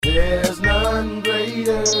There's none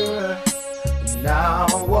greater, now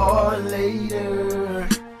or later,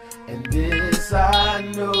 and this I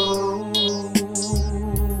know.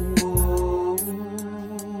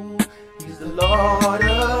 He's the Lord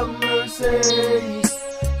of mercy,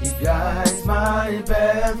 He guides my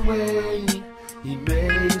pathway, He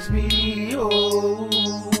makes me whole.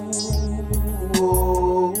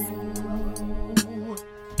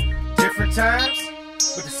 Different times,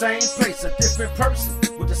 with the same place, a different person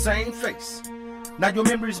with the same face. Now your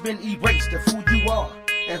memory's been erased of who you are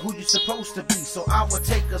and who you're supposed to be. So I will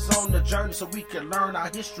take us on the journey so we can learn our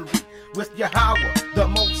history with Yahweh, the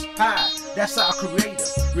Most High. That's our Creator.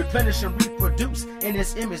 Replenish and reproduce in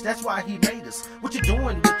His image. That's why He made us. What you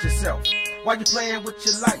doing with yourself? Why you playing with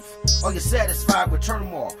your life? Are you satisfied with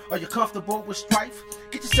turmoil? Are you comfortable with strife?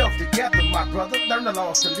 Get yourself together, my brother. Learn the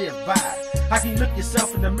laws to live by. How can you look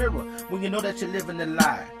yourself in the mirror when you know that you're living a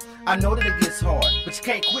lie? I know that it gets hard, but you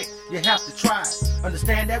can't quit. You have to try.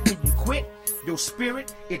 Understand that when you quit, your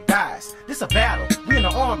spirit, it dies. This a battle. We're in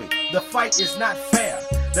the army. The fight is not fair.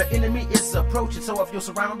 The enemy is approaching, so of your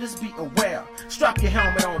surroundings, be aware. Strap your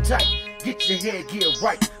helmet on tight. Get your headgear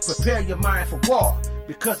right. Prepare your mind for war,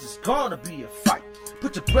 because it's gonna be a fight.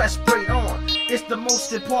 Put your breastplate on. It's the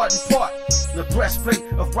most important part. The breastplate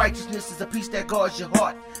of righteousness is a piece that guards your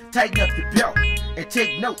heart. Tighten up your belt and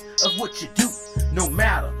take note of what you do. No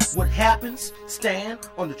matter what happens, stand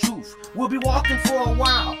on the truth. We'll be walking for a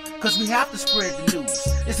while, cause we have to spread the news.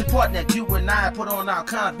 It's important that you and I put on our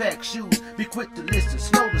combat shoes. Be quick to listen,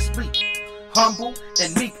 slow to speak. Humble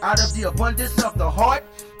and meek, out of the abundance of the heart,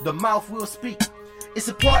 the mouth will speak. It's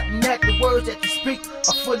important that the words that you speak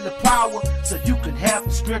are full of power, so you can have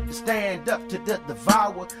the strength to stand up to the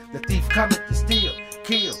devourer. The thief cometh to steal,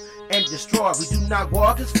 kill, and destroy. We do not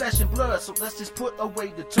walk as flesh and blood, so let's just put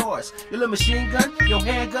away the toys. Your little machine gun, your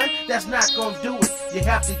handgun, that's not gonna do it. You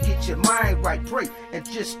have to get your mind right, pray, and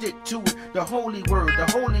just stick to it. The holy word, the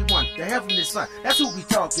holy one, the heavenly son, that's who we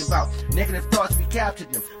talking about. Negative thoughts, we capture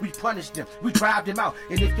them, we punish them, we drive them out.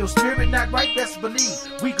 And if your spirit not right, best believe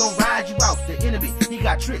we gon' ride you out. The enemy, he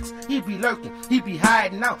got tricks, he be lurking, he be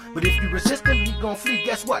hiding out. But if you resist him, he gon' flee.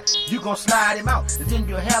 Guess what? You gon' slide him out, and then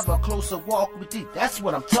you'll have a closer walk with thee. That's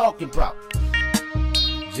what I'm talking about.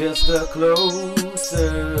 Just a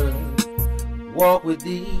closer walk with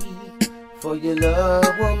thee, for your love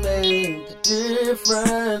will make the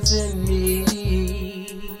difference in me.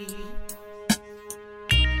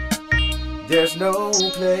 There's no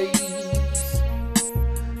place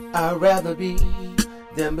I'd rather be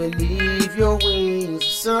than beneath your wings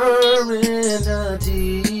of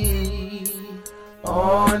serenity.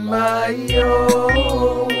 On my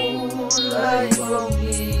own, life for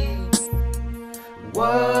me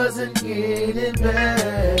wasn't getting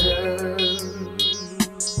better.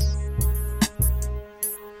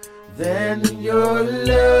 Then your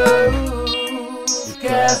love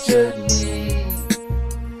captured me,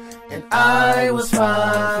 and I was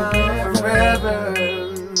fine forever.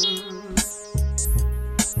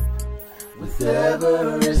 With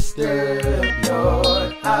every step,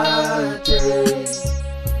 Lord, I take,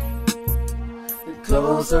 the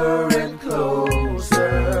closer and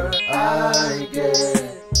closer I get.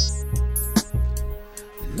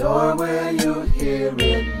 Lord, when you're hearing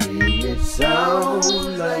me, it sounds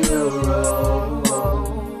like your own.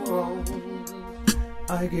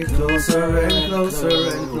 I get closer and closer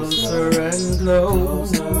and closer and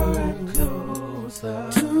closer and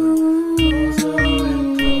closer, closer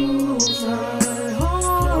and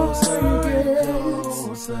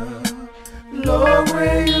closer. Lord,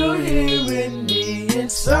 when you're hearing me,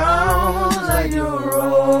 it sounds like your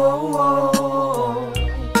own.